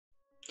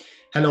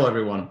Hello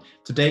everyone.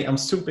 Today I'm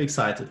super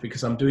excited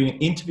because I'm doing an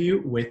interview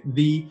with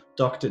the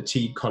Dr.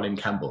 T Colin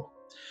Campbell.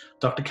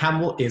 Dr.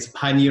 Campbell is a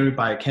pioneering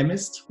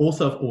biochemist,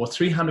 author of over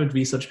 300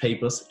 research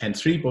papers and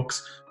 3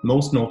 books,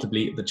 most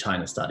notably the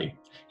China Study.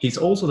 He's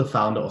also the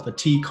founder of the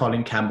T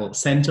Colin Campbell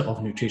Centre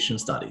of Nutrition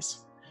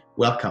Studies.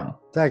 Welcome.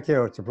 Thank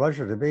you. It's a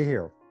pleasure to be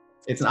here.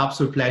 It's an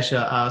absolute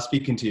pleasure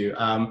speaking to you.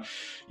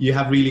 You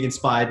have really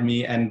inspired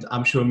me, and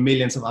I'm sure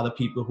millions of other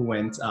people who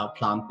went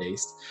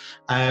plant-based.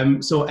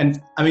 Let's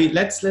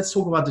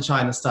talk about the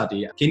China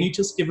Study. Can you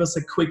just give us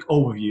a quick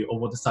overview of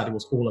what the study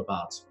was all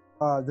about?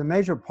 The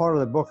major part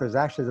of the book is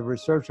actually the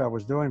research I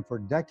was doing for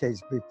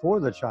decades before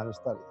the China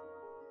Study,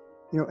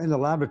 in the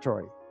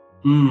laboratory.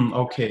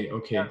 Okay.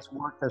 That's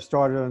work that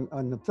started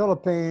in the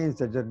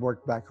Philippines. I did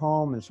work back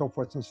home and so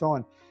forth and so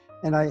on.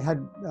 And I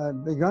had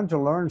begun to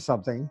learn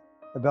something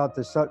about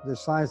the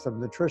science of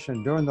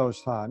nutrition during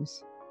those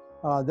times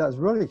that was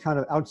really kind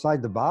of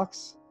outside the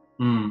box.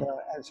 And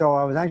so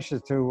I was anxious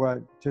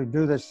to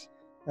do this,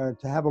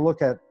 to have a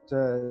look at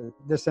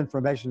this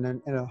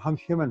information in a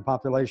human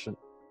population.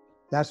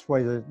 That's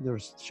why the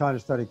China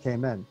Study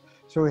came in.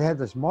 So we had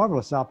this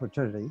marvelous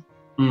opportunity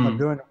of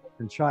doing it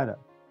in China.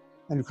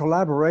 And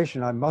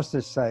collaboration, I must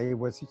just say,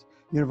 with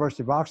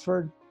University of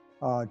Oxford,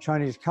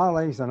 Chinese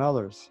colleagues and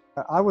others.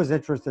 I was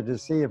interested to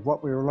see if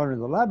what we were learning in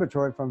the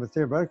laboratory from a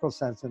theoretical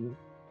sense in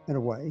a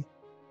way,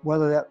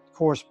 whether that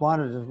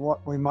corresponded to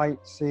what we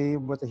might see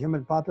with the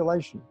human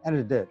population, and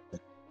it did.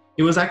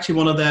 It was actually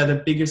one of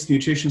the biggest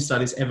nutrition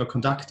studies ever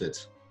conducted.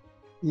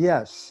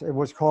 Yes, it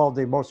was called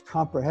the most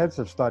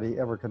comprehensive study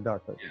ever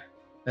conducted. Yeah,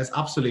 that's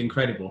absolutely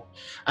incredible.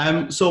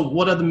 So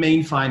what are the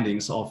main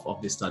findings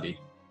of this study?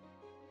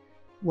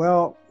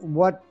 Well,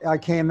 what I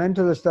came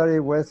into the study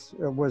with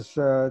was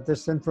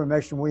this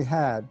information we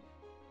had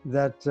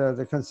that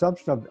the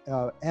consumption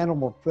of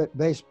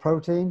animal-based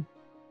protein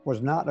was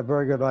not a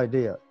very good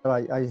idea.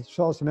 I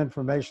saw some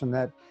information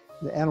that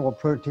the animal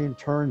protein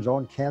turns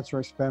on cancer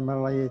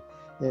experimentally.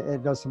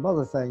 It does some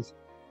other things.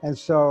 And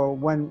so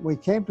when we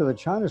came to the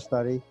China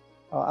Study,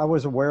 I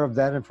was aware of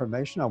that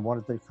information. I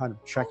wanted to kind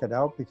of check it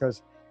out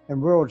because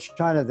in rural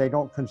China, they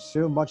don't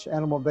consume much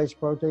animal-based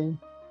protein.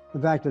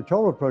 In fact, the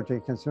total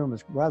protein consumed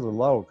is rather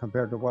low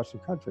compared to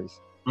Western countries.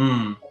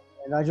 And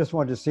I just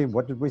wanted to see,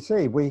 what did we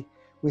see? We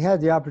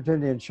had the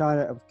opportunity in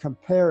China of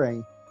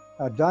comparing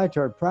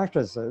dietary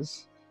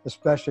practices,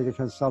 especially the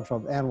consumption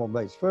of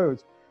animal-based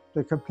foods,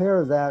 to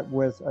compare that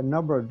with a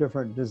number of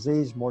different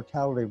disease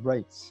mortality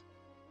rates,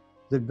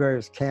 the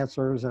various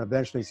cancers and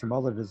eventually some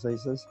other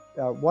diseases.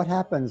 What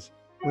happens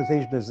with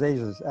these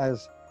diseases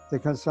as the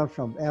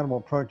consumption of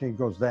animal protein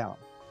goes down?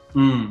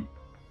 And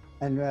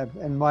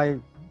in my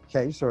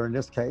case, or in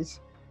this case,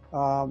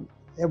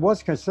 it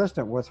was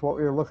consistent with what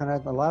we were looking at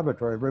in the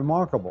laboratory.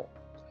 Remarkable.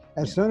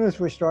 As soon as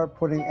we start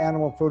putting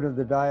animal food in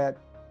the diet,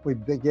 we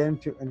begin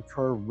to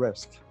incur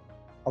risk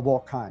of all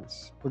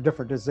kinds for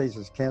different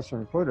diseases, cancer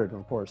included,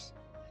 of course.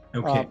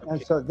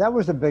 And so that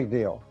was a big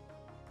deal.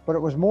 But it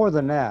was more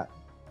than that.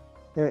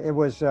 It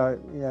was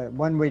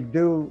when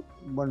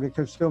we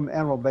consume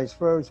animal-based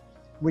foods,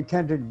 we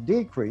tend to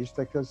decrease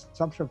the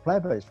consumption of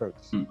plant-based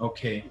foods.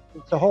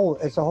 It's a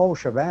whole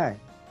shebang.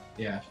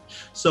 Yeah.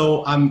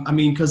 So,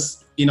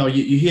 because,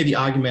 you hear the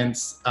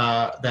arguments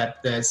that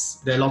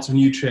there are lots of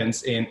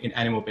nutrients in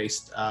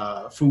animal-based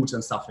foods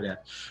and stuff like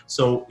that.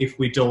 So if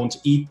we don't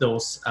eat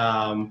those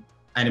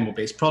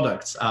animal-based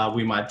products,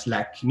 we might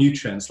lack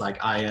nutrients like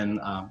iron,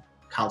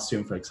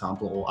 calcium, for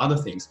example, or other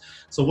things.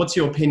 So what's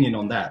your opinion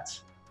on that?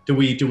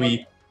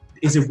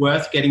 Is it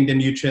worth getting the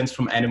nutrients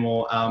from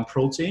animal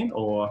protein,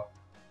 or?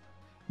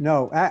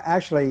 No,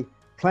 actually,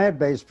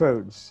 plant-based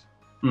foods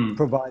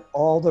provide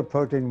all the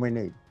protein we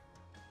need.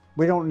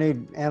 We don't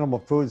need animal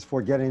foods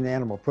for getting the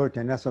animal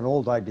protein. That's an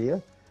old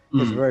idea.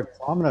 It's a very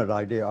prominent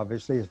idea,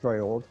 obviously. It's very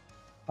old.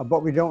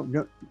 But we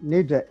don't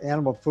need the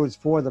animal foods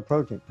for the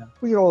protein.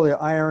 We get all the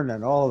iron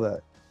and all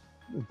the,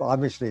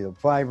 obviously, the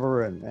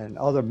fiber and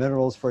other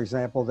minerals, for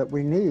example, that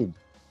we need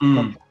from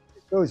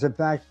plant-based foods. In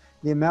fact,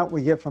 the amount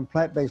we get from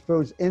plant-based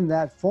foods in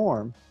that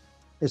form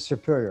is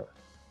superior.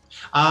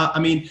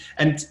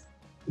 And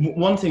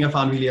one thing I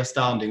found really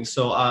astounding.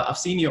 So I've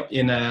seen you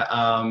in a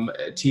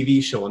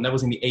TV show, and that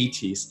was in the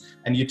 80s,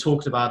 and you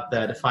talked about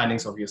the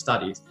findings of your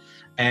studies.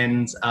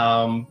 And,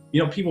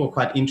 people were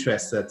quite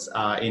interested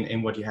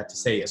in what you had to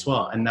say as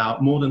well. And now,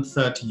 more than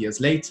 30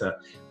 years later,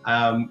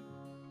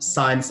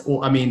 science,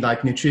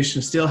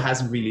 nutrition still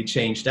hasn't really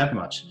changed that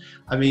much.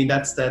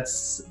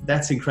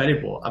 That's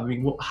incredible.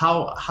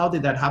 How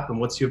did that happen?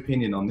 What's your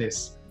opinion on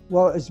this?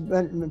 Well, it's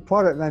been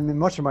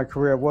much of my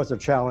career was a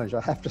challenge,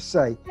 I have to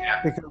say,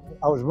 because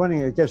I was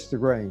running against the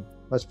grain,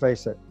 let's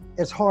face it.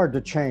 It's hard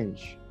to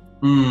change,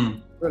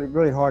 really,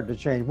 really hard to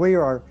change. We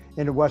are,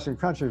 in the Western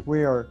countries,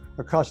 we are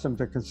accustomed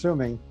to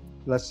consuming,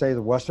 let's say,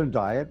 the Western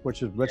diet,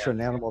 which is rich in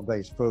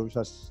animal-based foods.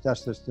 That's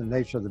just the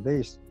nature of the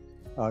beast,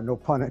 no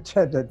pun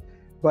intended.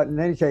 But in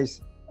any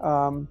case,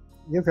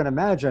 you can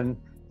imagine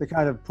the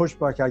kind of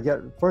pushback I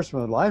get, first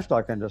from the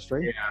livestock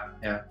industry,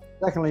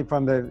 secondly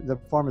from the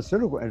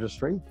pharmaceutical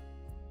industry,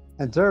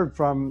 and third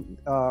from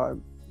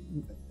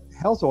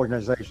health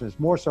organizations,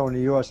 more so in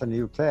the US and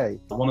the UK.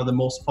 One of the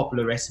most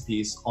popular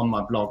recipes on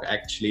my blog,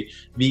 actually,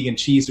 vegan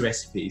cheese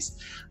recipes.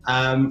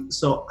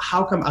 So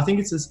how come, I think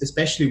it's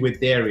especially with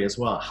dairy as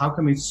well, how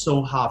come it's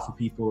so hard for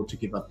people to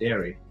give up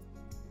dairy?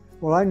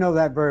 Well, I know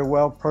that very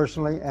well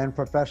personally and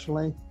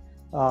professionally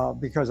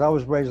because I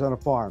was raised on a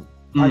farm.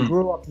 I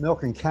grew up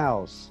milking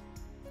cows.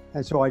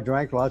 And so I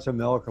drank lots of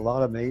milk, a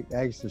lot of meat,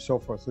 eggs, and so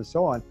forth and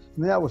so on. I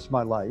mean, that was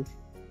my life,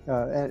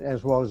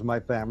 as well as my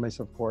family's,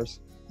 of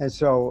course. And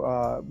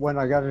so when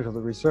I got into the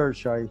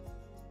research, I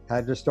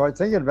had to start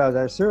thinking about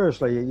that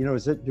seriously. You know,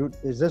 is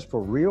this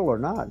for real or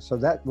not? So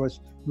that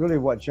was really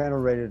what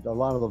generated a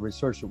lot of the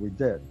research that we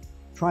did,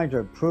 trying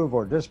to prove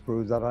or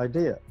disprove that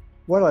idea.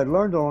 What I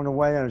learned along the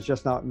way, and it's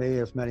just not me,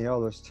 it's many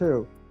others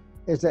too,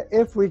 is that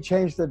if we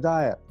change the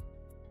diet,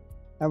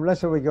 and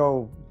let's say we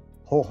go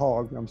whole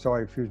hog, I'm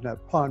sorry for using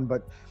that pun,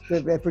 but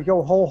if we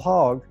go whole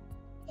hog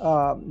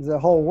the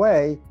whole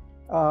way,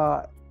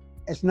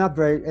 it's not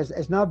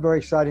very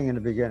exciting in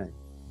the beginning.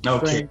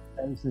 Okay.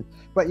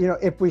 But you know,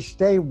 if we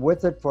stay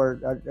with it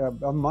for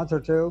a month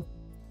or two,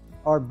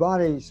 our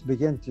bodies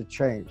begin to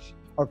change.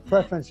 Our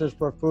preferences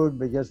for food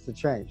begins to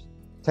change.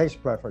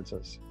 Taste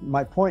preferences.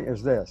 My point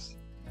is this: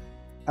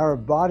 our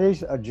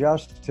bodies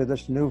adjust to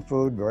this new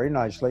food very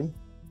nicely,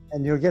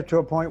 and you'll get to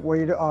a point where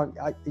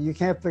you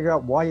can't figure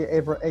out why you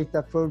ever ate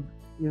that food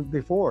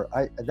before.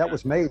 That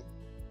was me.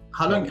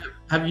 How long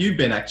have you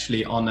been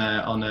actually on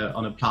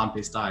a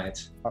plant-based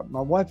diet?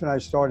 My wife and I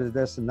started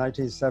this in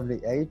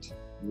 1978.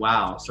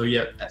 Wow, so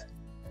you're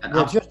an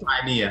absolute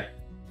pioneer.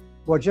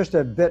 Well, just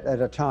a bit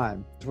at a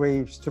time.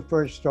 We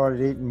first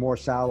started eating more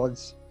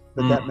salads,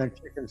 but that meant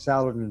chicken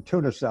salad and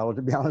tuna salad,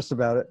 to be honest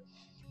about it.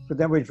 But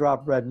then we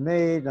dropped red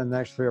meat in the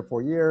next 3 or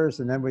 4 years,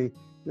 and then we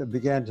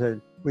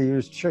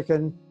used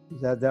chicken.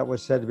 That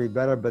was said to be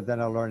better, but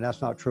then I learned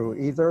that's not true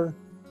either.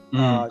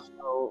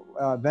 So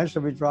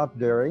eventually we dropped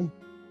dairy.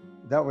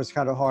 That was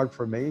kind of hard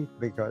for me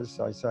because,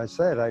 as I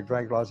said, I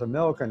drank lots of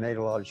milk and ate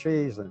a lot of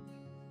cheese.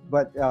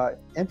 But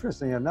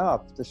interesting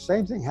enough, the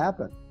same thing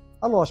happened.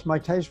 I lost my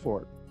taste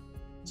for it.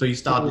 So you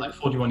started like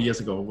 41 years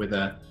ago with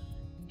a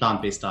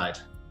plant-based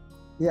diet?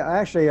 Yeah,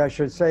 actually, I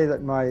should say that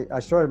I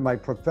started my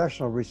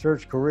professional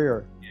research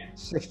career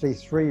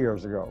 63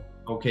 years ago.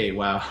 Okay,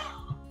 wow.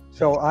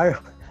 So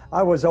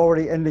I was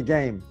already in the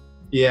game.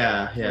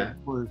 Yeah.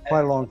 For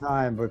quite a long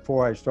time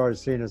before I started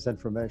seeing this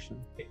information.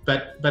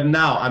 But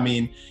now, I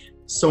mean,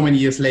 so many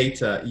years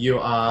later, you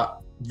are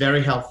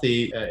very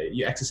healthy.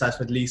 You exercise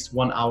for at least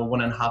 1 hour,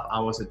 1.5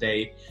 hours a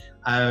day.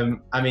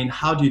 I mean,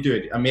 how do you do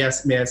it? May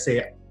I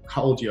say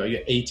how old you are?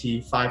 You're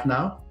 85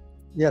 now?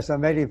 Yes,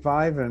 I'm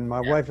 85 and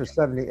my wife is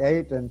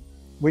 78 and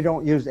we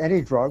don't use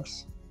any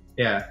drugs.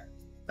 Yeah,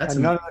 that's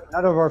none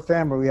of our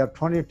family. We have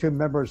 22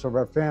 members of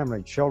our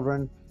family,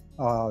 children,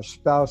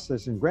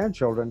 spouses and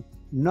grandchildren.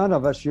 None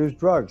of us use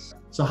drugs.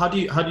 So how do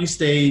you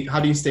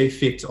stay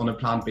fit on a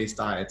plant-based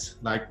diet?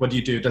 Like, what do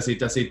you do? Does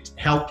it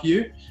help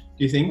you? Do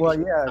you think? Well,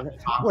 yeah,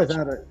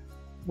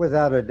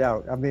 without a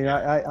doubt. I mean,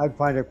 I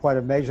find it quite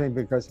amazing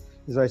because,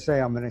 as I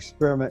say, I'm an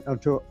experiment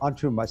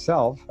unto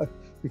myself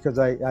because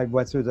I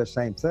went through the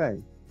same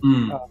thing.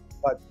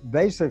 But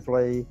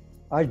basically,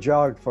 I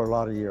jogged for a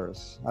lot of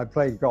years. I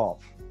played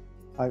golf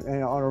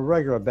and on a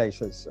regular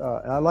basis,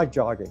 and I like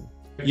jogging.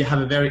 You have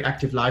a very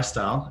active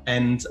lifestyle,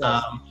 and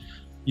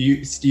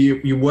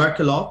you work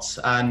a lot,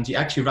 and you're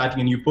actually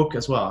writing a new book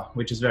as well,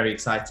 which is very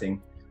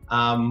exciting.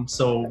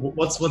 So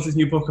what's this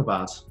new book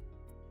about?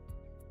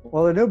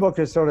 Well, the new book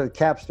is sort of the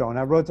capstone.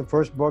 I wrote the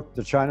first book,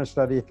 the China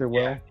study, if you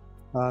will.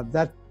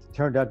 That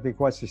turned out to be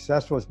quite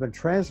successful. It's been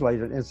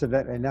translated,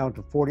 incidentally, now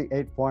into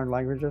 48 foreign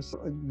languages.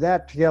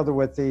 That, together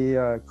with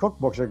the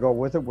cookbooks that go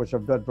with it, which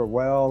have done very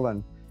well,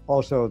 and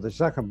also the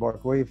second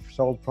book, we've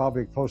sold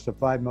probably close to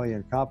 5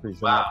 million copies.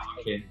 Wow,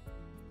 okay.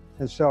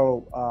 And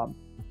so,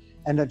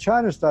 and the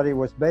China study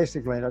was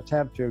basically an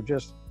attempt to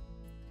just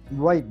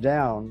write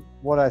down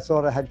what I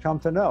thought I had come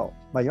to know.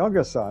 My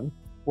youngest son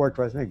worked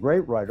with me,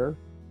 great writer.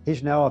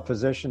 He's now a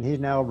physician. He's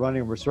now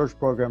running a research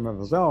program of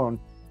his own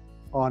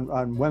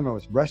on women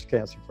with breast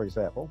cancer, for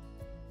example.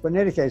 But in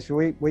any case,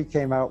 we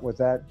came out with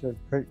that,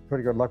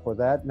 pretty good luck with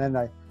that. And then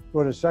I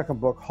wrote a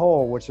second book,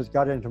 Whole, which has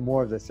got into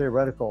more of the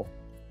theoretical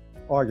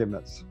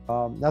arguments.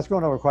 That's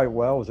going over quite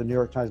well. It was a New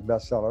York Times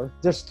bestseller.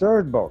 This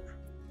third book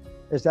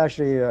is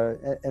actually,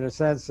 in a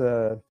sense,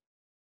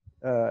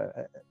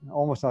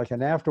 almost like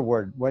an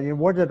afterword.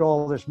 What did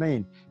all this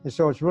mean? And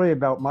so it's really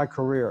about my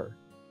career.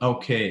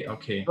 Okay.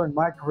 During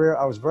my career,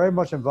 I was very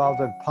much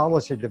involved in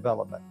policy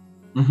development,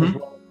 as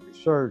well as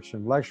research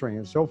and lecturing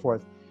and so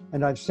forth.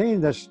 And I've seen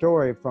this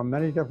story from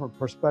many different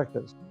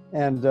perspectives.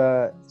 And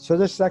so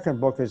this second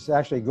book is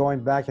actually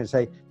going back and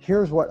say,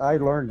 here's what I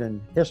learned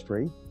in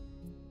history.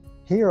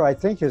 Here, I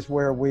think, is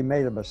where we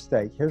made a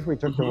mistake. Here's where we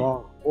took the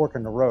wrong fork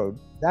in the road.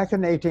 Back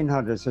in the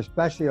 1800s,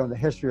 especially on the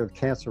history of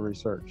cancer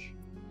research,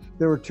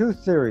 there were two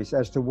theories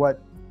as to what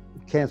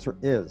cancer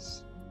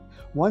is.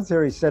 One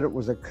theory said it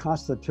was a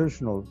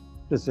constitutional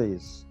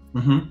disease,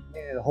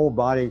 a whole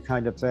body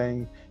kind of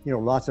thing,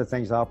 lots of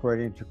things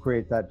operating to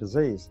create that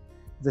disease.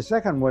 The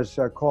second was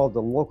called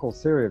the local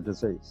theory of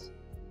disease.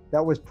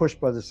 That was pushed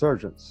by the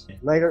surgeons.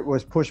 Later, it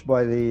was pushed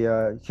by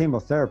the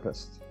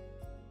chemotherapists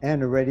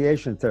and the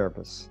radiation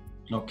therapists.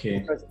 Okay.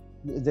 Because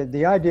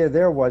the idea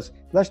there was,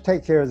 let's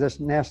take care of this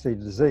nasty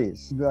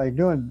disease by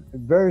doing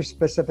very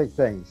specific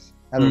things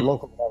at a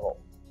local level.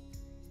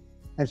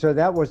 And so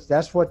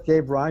that's what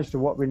gave rise to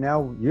what we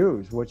now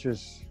use, which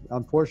is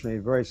unfortunately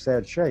a very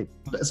sad shape.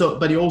 So,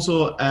 but you're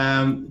also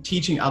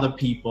teaching other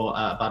people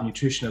about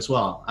nutrition as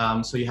well.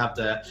 So you have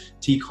the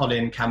T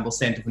Colin Campbell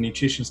Centre for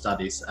Nutrition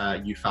Studies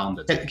you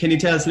founded. Can you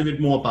tell us a little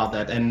bit more about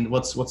that and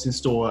what's in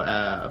store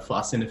for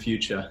us in the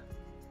future?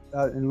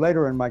 And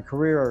later in my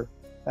career,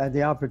 I had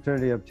the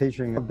opportunity of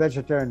teaching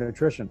vegetarian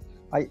nutrition.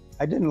 I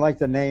didn't like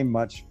the name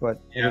much, but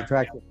it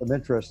attracted some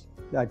interest.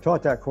 I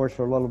taught that course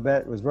for a little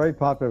bit. It was very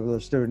popular with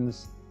the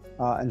students.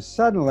 And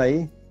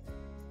suddenly,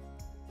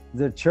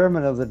 the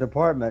chairman of the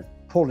department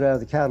pulled it out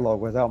of the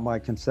catalog without my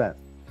consent.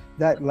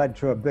 That led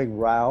to a big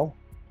row,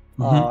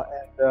 and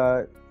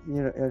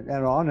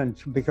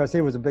because he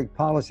was a big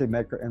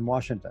policymaker in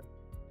Washington.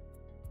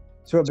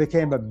 So it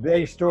became a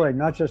big story,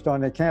 not just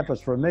on the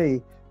campus for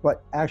me,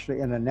 but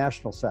actually in a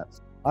national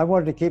sense. I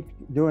wanted to keep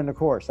doing the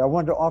course. I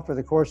wanted to offer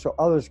the course so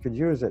others could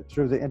use it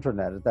through the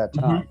internet at that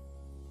time.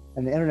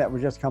 And the internet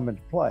was just coming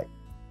to play.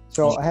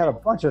 So I had a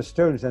bunch of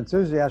students,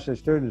 enthusiastic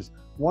students,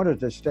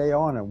 wanted to stay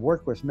on and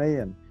work with me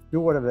and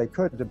do whatever they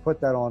could to put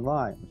that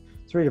online.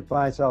 3,000 to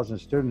 5,000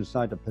 students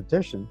signed a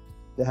petition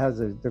to have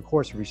the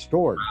course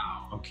restored.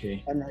 Wow,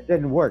 okay. And it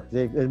didn't work.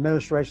 The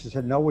administration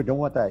said, no, we don't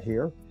want that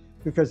here,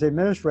 because the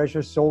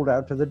administration sold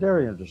out to the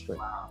dairy industry.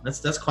 Wow,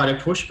 that's quite a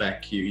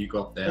pushback you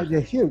got there. A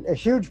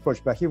huge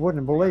pushback. You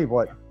wouldn't believe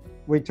what.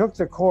 We took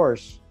the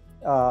course,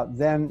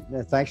 then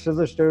thanks to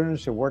the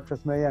students who worked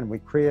with me, and we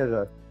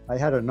created I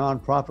had a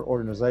nonprofit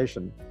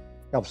organization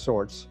of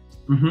sorts.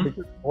 We took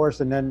the course,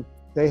 and then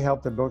they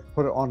helped to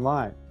put it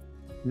online.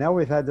 Now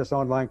we've had this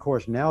online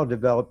course now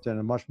developed in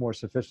a much more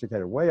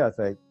sophisticated way, I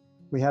think.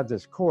 We have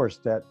this course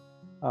that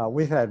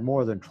we've had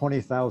more than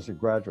 20,000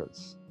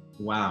 graduates.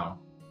 Wow.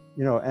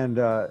 You know, and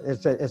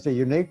it's a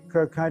unique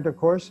kind of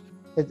course.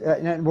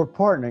 And we're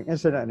partnering,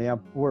 incidentally,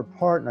 we're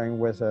partnering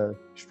with an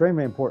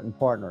extremely important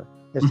partner.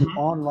 It's the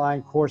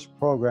online course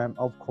program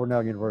of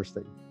Cornell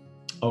University.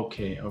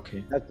 Okay,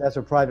 okay. That's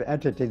a private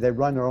entity. They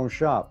run their own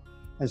shop.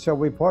 And so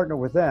we partner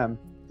with them.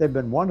 They've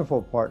been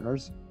wonderful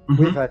partners.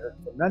 We've had a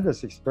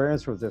tremendous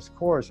experience with this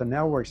course, and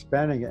now we're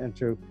expanding it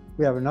into,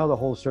 we have another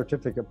whole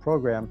certificate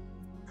program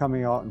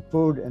coming out in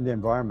food and the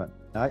environment.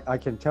 I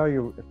can tell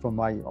you from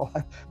my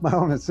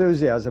own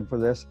enthusiasm for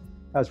this,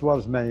 as well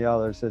as many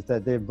others, is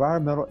that the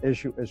environmental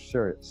issue is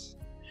serious.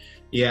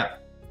 Yeah,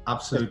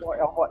 absolutely.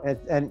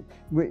 And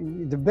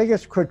the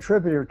biggest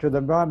contributor to the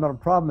environmental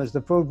problem is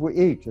the food we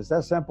eat. It's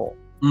that simple.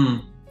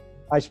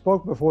 I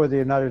spoke before the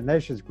United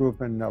Nations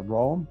group in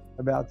Rome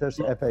about this,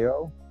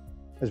 FAO,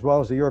 as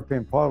well as the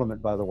European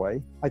Parliament, by the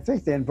way. I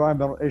think the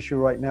environmental issue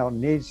right now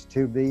needs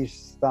to be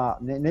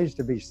stopped. It needs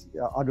to be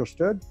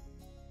understood,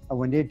 and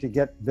we need to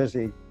get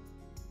busy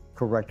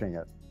correcting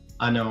it.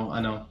 I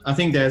know. I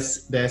think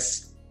there's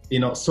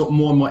so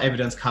more and more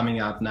evidence coming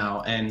out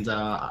now, and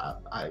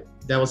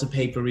there was a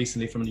paper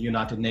recently from the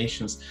United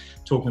Nations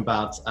talking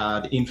about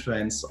the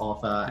influence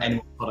of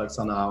animal products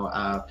on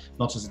our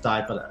not just the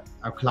diet but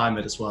our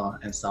climate as well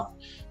and stuff.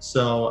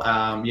 So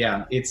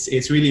yeah,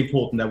 it's really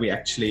important that we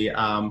actually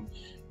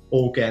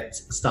all get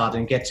started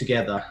and get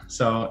together.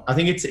 So I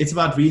think it's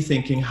about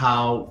rethinking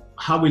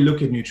how we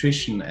look at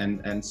nutrition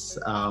and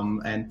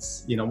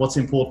what's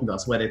important to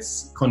us, whether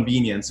it's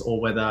convenience or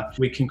whether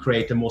we can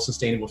create a more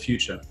sustainable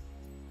future.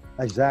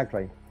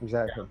 Exactly.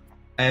 Yeah.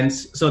 And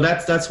so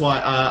that's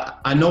why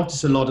I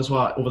noticed a lot as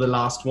well over the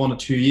last 1 or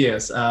 2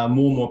 years, more and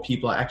more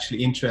people are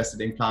actually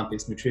interested in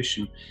plant-based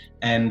nutrition.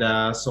 And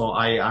so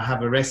I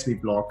have a recipe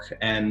blog,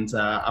 and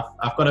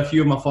I've got a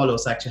few of my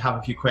followers actually have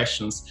a few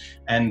questions,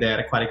 and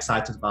they're quite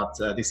excited about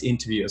this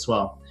interview as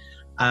well.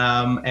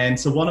 And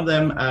so one of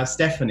them,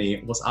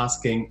 Stephanie, was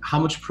asking, how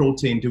much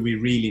protein do we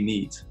really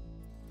need?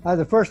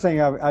 The first thing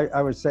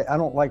I would say, I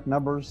don't like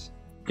numbers.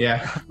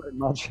 Yeah. Very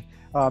much.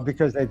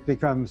 Because they've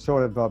become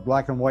sort of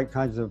black and white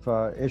kinds of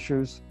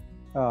issues.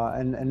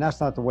 And that's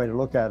not the way to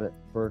look at it.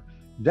 For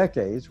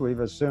decades, we've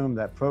assumed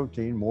that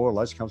protein more or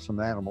less comes from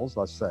animals,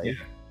 let's say. Yeah.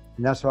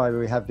 And that's why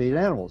we have to eat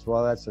animals.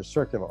 Well, that's a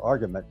circular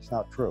argument. It's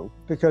not true.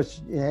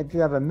 Because if you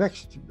have a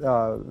mixed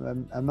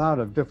amount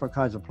of different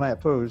kinds of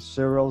plant foods,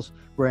 cereals,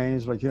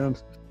 grains,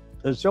 legumes,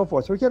 and so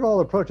forth, we get all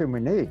the protein we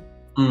need.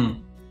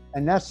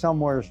 And that's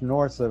somewhere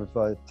north of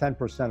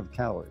 10% of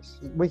calories.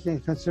 We can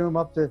consume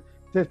up to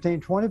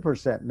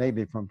 15–20%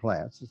 maybe from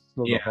plants. It's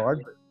a little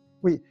hard,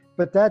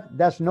 but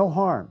that's no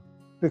harm,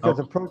 because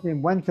the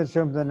protein, when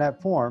consumed in that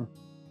form,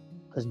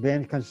 is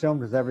being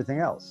consumed with everything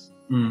else,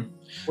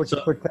 which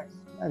protects.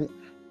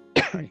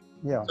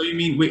 Yeah. So you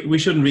mean we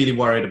shouldn't really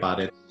worry about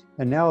it?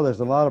 And now there's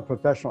a lot of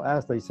professional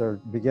athletes that are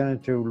beginning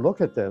to look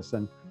at this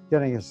and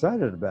getting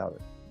excited about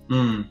it.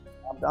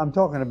 I'm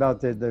talking about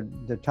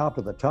the top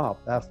of the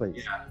top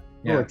athletes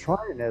who are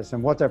trying this,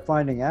 and what they're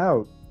finding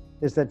out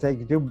is that they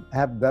do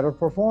have better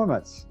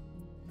performance.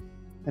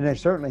 and they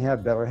certainly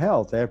have better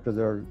health after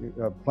their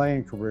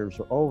playing careers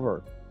are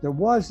over. There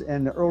was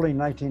in the early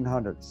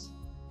 1900s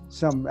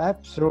some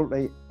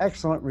absolutely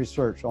excellent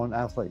research on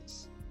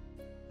athletes.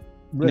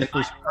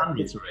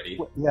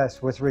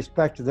 Yes, with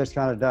respect to this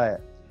kind of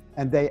diet.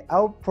 And they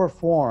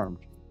outperformed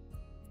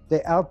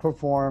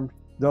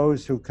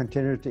those who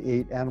continued to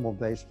eat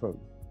animal-based food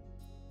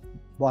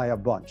by a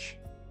bunch.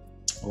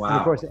 Wow. And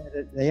of course,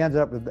 they ended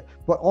up with,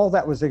 but all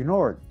that was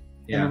ignored.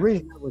 Yeah. And the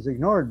reason it was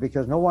ignored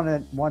because no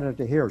one wanted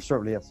to hear,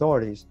 certainly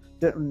authorities,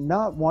 did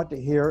not want to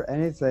hear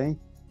anything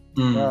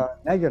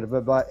negative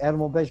about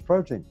animal-based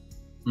protein.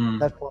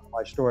 That's part of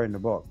my story in the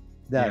book.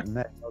 And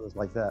others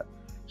like that.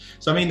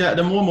 So I mean, there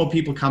are more and more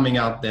people coming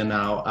out there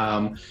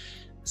now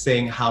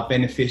saying how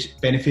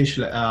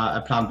beneficial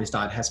a plant-based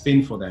diet has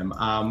been for them.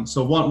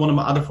 So one of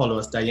my other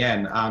followers,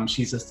 Diane,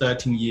 she's a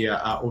 13-year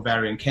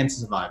ovarian cancer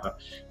survivor,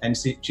 and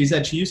she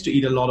said she used to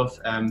eat a lot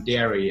of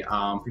dairy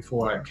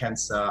before a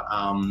cancer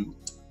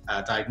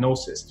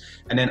diagnosis,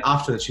 and then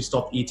after that she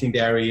stopped eating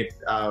dairy,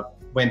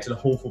 went to the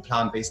whole food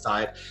plant-based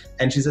diet,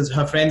 and she says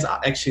her friends are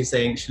actually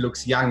saying she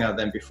looks younger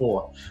than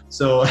before.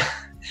 So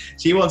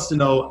she wants to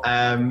know,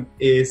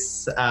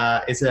 is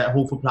a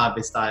whole food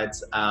plant-based diet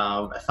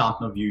a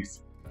fountain of youth,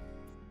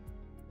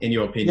 in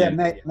your opinion?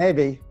 Yeah,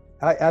 maybe.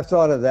 I've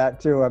thought of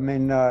that too. I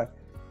mean, I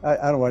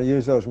don't want to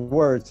use those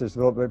words, it's a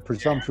little bit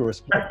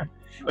presumptuous. Well,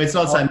 it's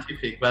not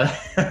scientific, but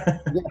yeah,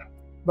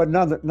 but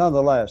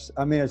nonetheless,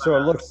 I mean, so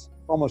it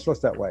almost looks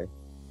that way.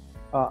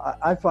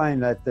 I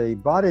find that the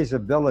body's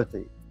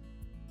ability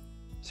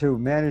to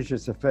manage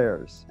its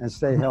affairs and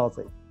stay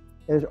healthy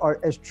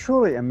is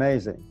truly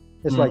amazing.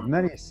 It's like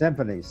many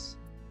symphonies,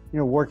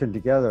 working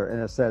together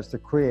in a sense to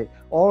create.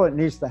 All it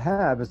needs to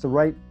have is the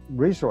right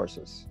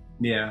resources.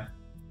 Yeah.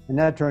 And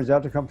that turns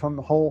out to come from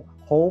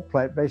whole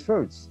plant-based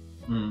foods.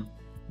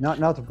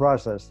 Not the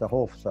processed, the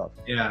whole stuff.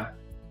 Yeah.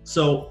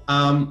 So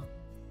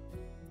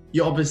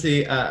you're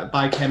obviously a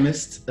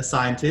biochemist, a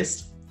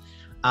scientist,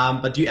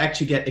 but do you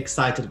actually get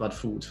excited about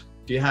food?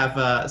 Do you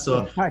have,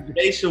 so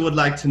Rachel would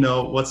like to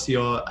know what's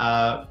your,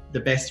 the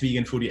best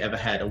vegan food you ever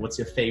had, or what's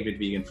your favorite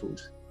vegan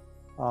food?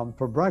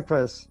 For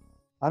breakfast,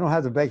 I don't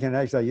have the bacon and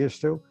eggs I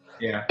used to.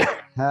 Yeah.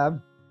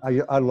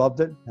 I loved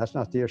it. That's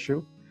not the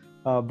issue.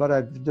 But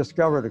I've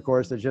discovered, of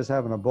course, that just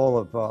having a bowl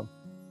of,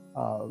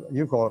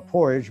 you call it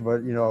porridge,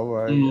 but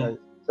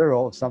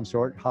cereal of some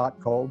sort, hot,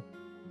 cold,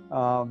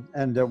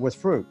 and with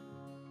fruit.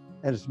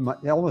 And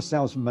it almost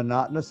sounds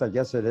monotonous. I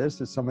guess it is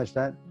to some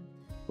extent.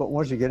 But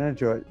once you get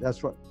into it,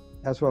 that's what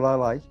I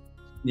like.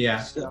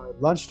 Yeah. So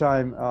at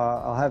lunchtime,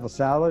 I'll have a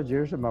salad.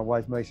 Usually my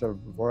wife makes a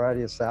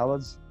variety of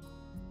salads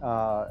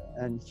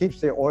and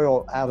keeps the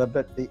oil out of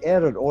it. The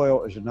added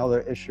oil is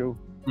another issue.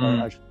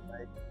 I should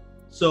say.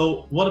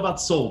 So what about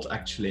salt,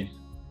 actually?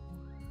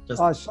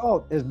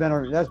 Salt has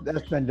been,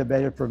 that's been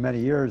debated for many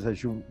years,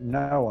 as you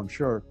know, I'm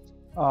sure.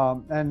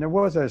 And there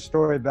was a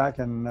story back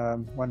in,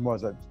 when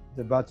was it?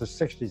 About the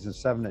 60s and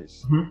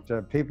 70s.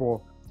 To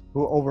people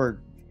who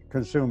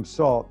over-consumed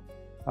salt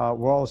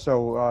were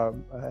also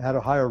had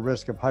a higher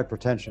risk of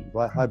hypertension,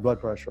 high blood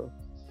pressure,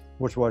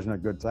 which wasn't a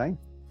good thing.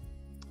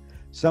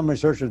 Some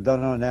research was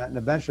done on that, and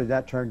eventually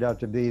that turned out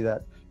to be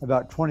that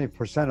about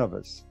 20% of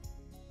us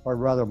are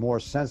rather more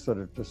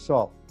sensitive to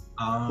salt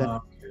than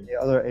the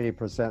other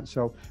 80%.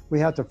 So we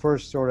have to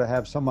first sort of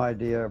have some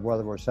idea of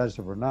whether we're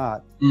sensitive or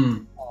not.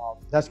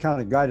 That's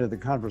kind of guided the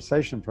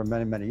conversation for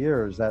many, many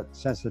years, that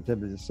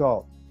sensitivity to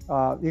salt.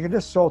 You can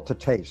just salt to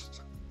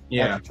taste.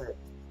 Yeah.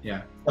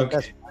 Yeah.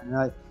 Okay.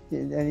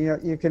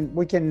 And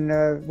we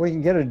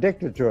can get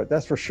addicted to it.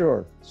 That's for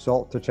sure.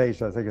 Salt to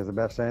taste, I think, is the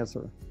best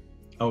answer.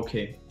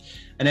 Okay.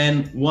 And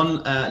then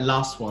one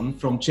last one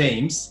from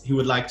James. He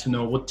would like to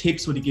know, what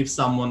tips would you give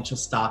someone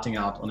just starting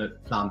out on a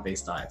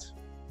plant-based diet?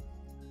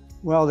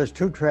 Well, there's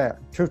two tracks.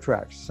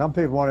 Some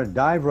people want to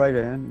dive right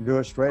in, do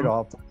it straight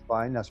off. That's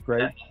fine. That's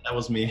great. That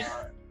was me.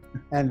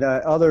 And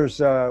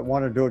others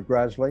want to do it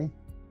gradually.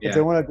 If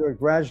they want to do it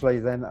gradually,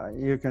 then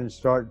you can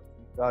start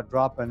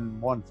dropping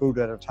one food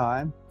at a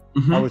time.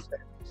 I would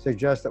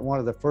suggest that one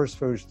of the first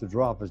foods to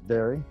drop is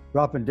dairy.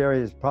 Dropping dairy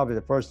is probably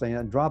the first thing,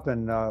 and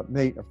dropping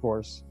meat, of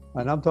course.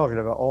 And I'm talking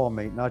about all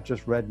meat, not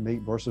just red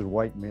meat versus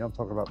white meat. I'm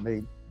talking about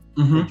meat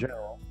in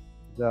general.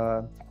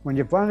 When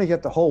you finally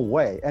get the whole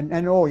way,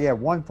 and oh yeah,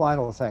 one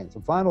final thing.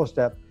 The final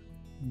step,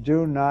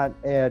 do not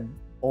add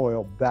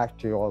oil back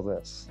to all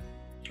this.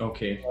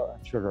 Okay.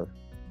 Sugar.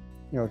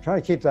 Try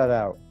to keep that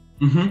out.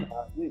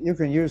 You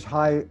can use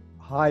high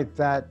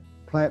fat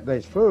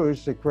plant-based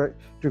foods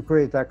to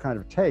create that kind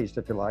of taste,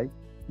 if you like.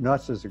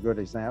 Nuts is a good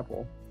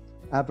example.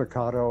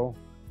 Avocado,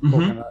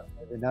 coconut,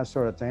 and that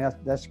sort of thing.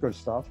 That's good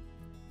stuff.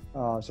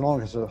 As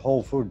long as it's a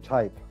whole food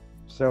type.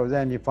 So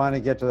then you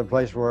finally get to the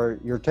place where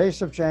your tastes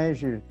have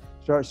changed. You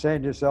start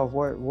saying to yourself,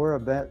 where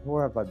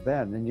have I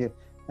been?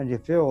 And you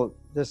feel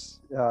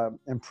this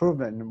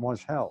improvement in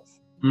one's health.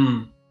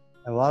 In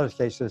a lot of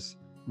cases,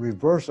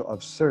 reversal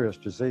of serious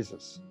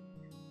diseases.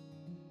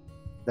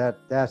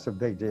 That's a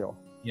big deal.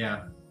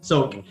 Yeah.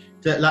 So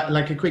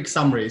like a quick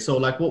summary. So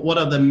like what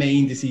are the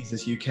main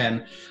diseases you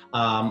can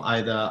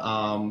either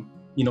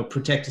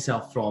protect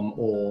yourself from,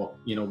 or,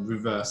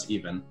 reverse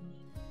even.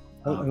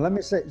 Let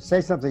me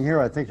say something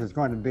here I think is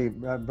going to be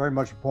very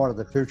much a part of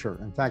the future.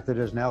 In fact, it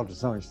is now to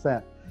some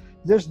extent.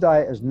 This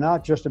diet is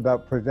not just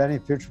about preventing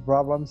future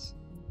problems.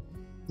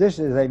 This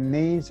is a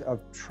means of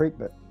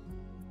treatment.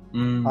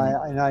 And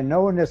I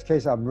know in this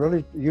case, I'm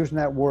really using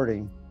that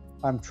wording.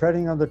 I'm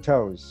treading on the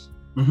toes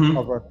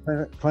of our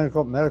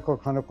medical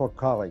clinical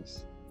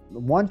colleagues.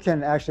 One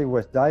can actually,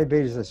 with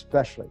diabetes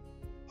especially,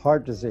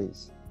 heart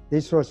disease,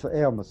 these sorts of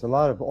ailments, a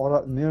lot of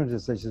autoimmune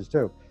diseases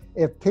too.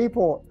 If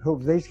people who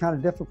have these kind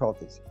of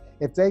difficulties,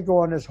 if they go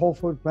on this whole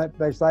food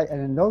plant-based diet,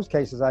 and in those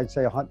cases, I'd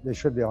say they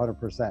should be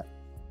 100%.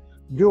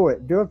 Do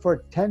it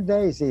for 10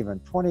 days even,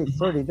 20,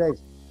 30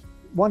 days.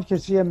 One can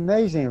see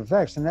amazing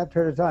effects in that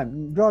period of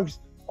time. Drugs,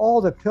 all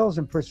the pills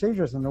and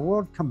procedures in the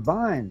world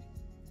combined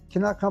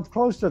cannot come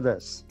close to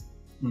this.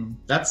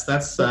 That's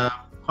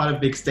quite a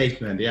big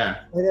statement,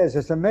 yeah. It is.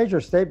 It's a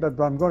major statement,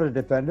 but I'm going to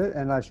defend it.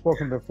 And I've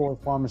spoken before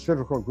with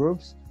pharmaceutical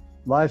groups,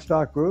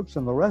 livestock groups,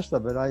 and the rest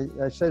of it.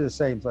 I say the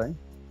same thing.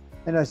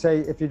 And I say,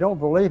 if you don't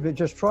believe it,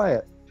 just try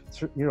it.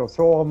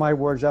 Throw all my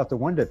words out the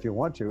window if you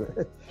want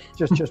to.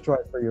 just try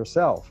it for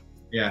yourself.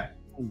 Yeah.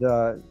 And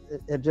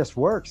it just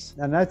works.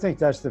 And I think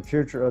that's the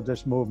future of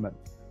this movement.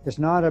 It's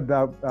not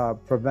about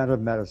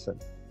preventive medicine.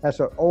 That's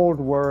an old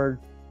word.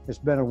 It's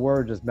been a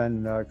word that's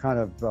been kind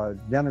of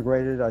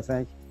denigrated, I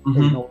think.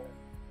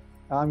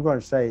 I'm going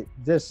to say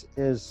this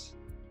is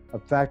a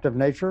fact of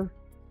nature.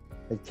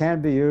 It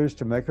can be used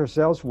to make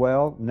ourselves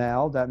well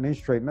now. That means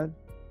treatment.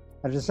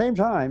 At the same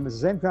time, it's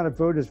the same kind of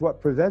food as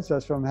what prevents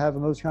us from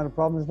having those kind of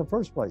problems in the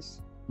first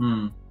place.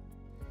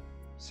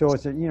 So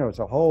it's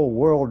a whole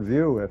world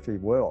view, if you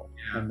will,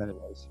 in many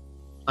ways.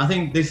 I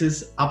think this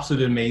is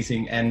absolutely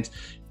amazing, and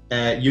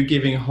you're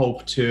giving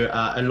hope to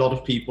a lot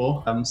of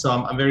people. So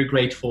I'm very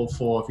grateful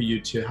for you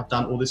to have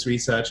done all this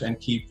research and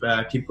keep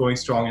going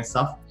strong and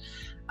stuff.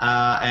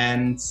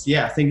 And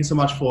yeah, thank you so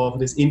much for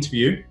this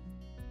interview.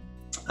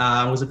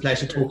 It was a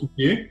pleasure talking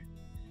to you.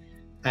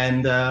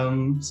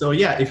 And so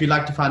yeah, if you'd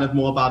like to find out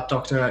more about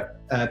Dr.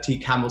 T.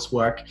 Campbell's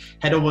work,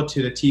 head over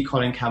to the T.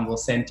 Colin Campbell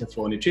Centre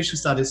for Nutrition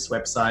Studies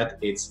website.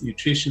 It's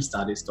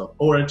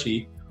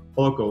nutritionstudies.org,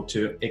 or go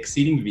to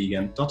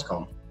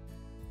exceedinglyvegan.com.